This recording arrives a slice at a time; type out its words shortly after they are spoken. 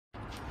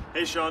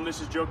Hey Sean,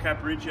 this is Joe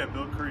Caparici at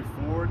Currie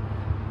Ford.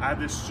 I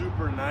have this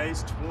super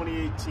nice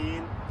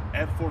 2018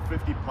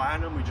 F450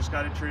 Platinum. We just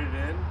got it traded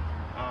in.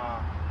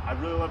 I'd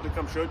really love to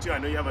come show it to you. I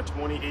know you have a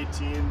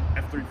 2018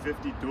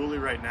 F350 dually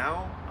right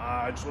now.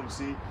 I just want to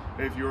see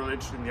if you're really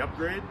interested in the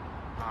upgrade.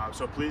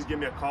 So please give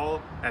me a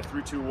call at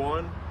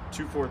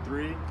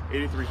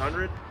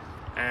 321-243-8300.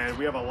 And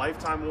we have a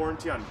lifetime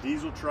warranty on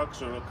diesel trucks,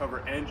 so it'll cover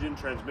engine,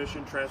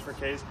 transmission, transfer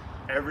case,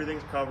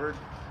 everything's covered.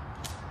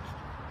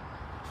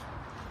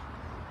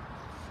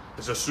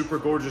 It's a super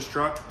gorgeous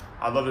truck.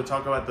 I'd love to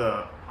talk about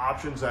the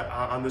options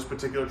on this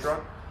particular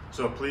truck.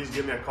 So please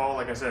give me a call,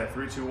 like I said, at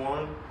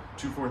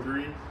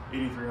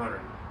 321-243-8300.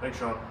 Thanks,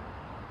 Sean.